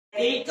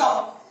Ready,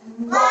 go.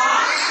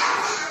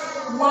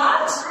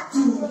 What do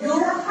you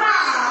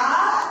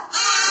have?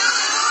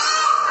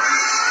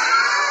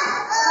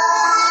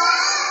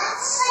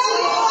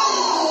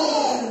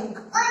 Swing.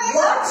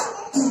 What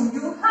do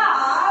you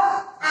have?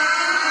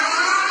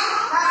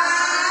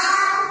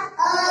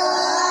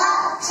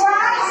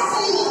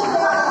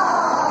 Tricycle.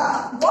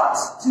 What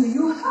do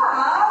you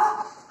have?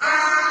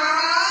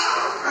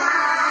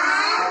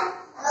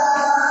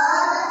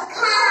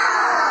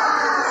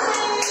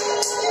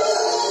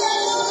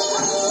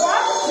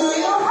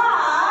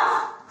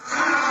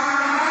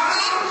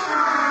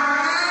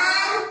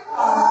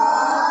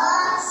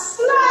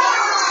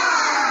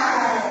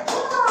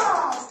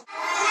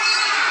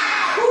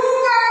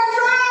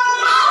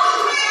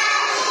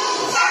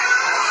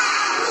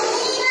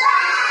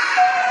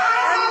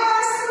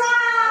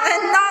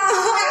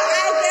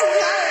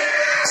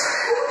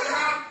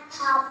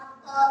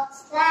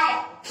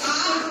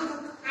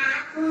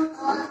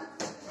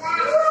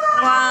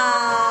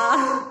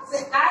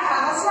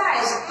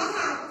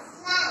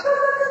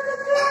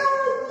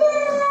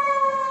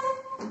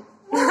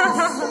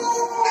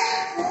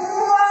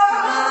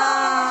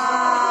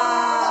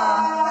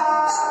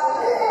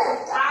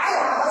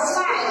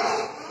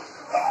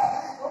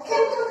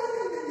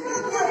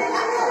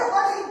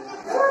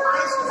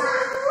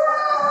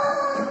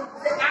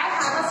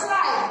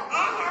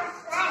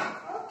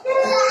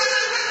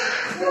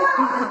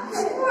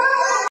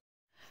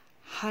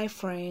 Hi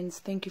friends,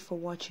 thank you for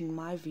watching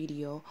my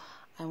video.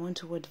 I want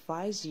to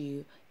advise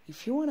you,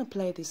 if you want to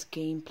play this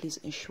game, please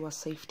ensure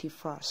safety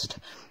first.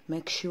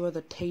 Make sure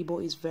the table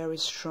is very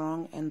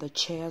strong and the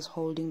chairs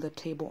holding the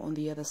table on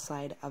the other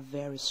side are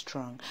very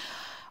strong.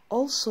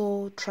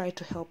 Also, try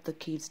to help the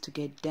kids to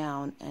get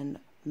down and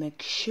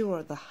make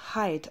sure the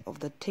height of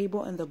the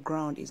table and the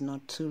ground is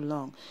not too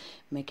long.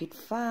 Make it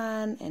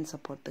fun and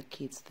support the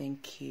kids.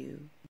 Thank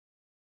you.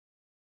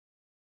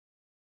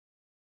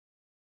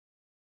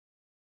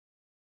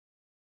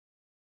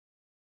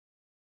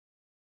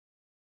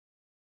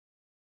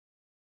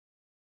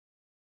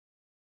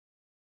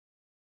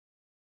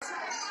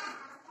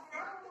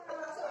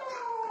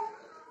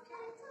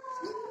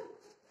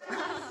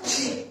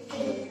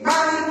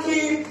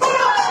 Monkey.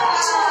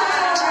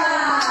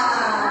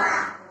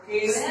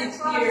 Okay, sit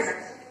here.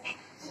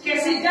 Okay,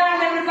 sit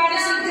down, everybody,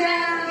 sit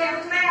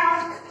down.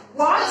 Now,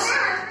 what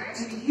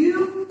do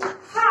you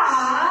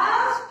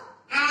have?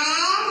 I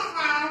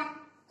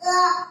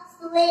have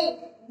a swing.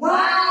 Wow!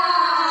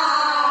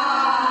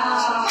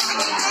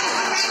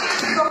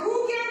 So who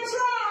can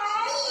try?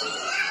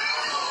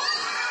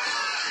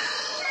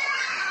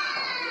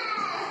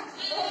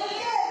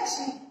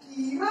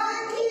 Cheeky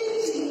monkey,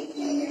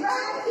 cheeky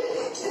monkey.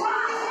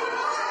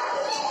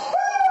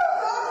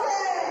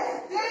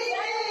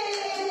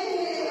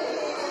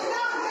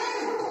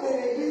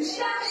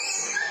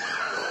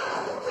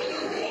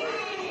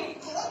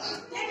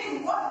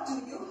 What do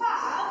you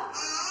have?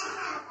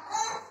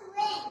 A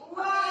swing.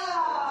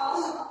 Wow!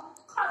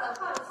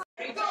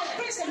 There you go.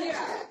 Please come here.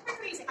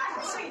 Please, I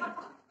have a swing. I have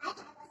a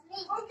swing.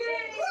 Okay.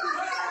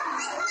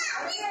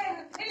 Okay.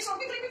 Hey, so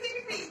quickly.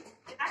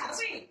 I have a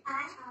swing. I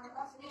have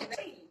a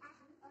swing.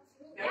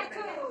 Very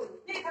good.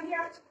 Hey, come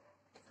here.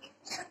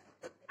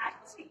 I have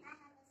a swing.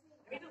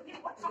 Very good. Hey,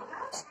 what do you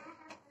have?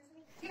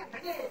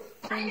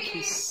 Thank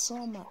you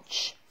so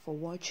much for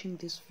watching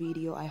this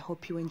video. I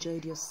hope you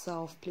enjoyed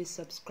yourself. Please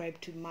subscribe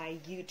to my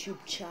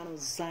YouTube channel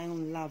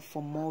Zion Love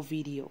for more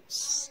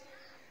videos.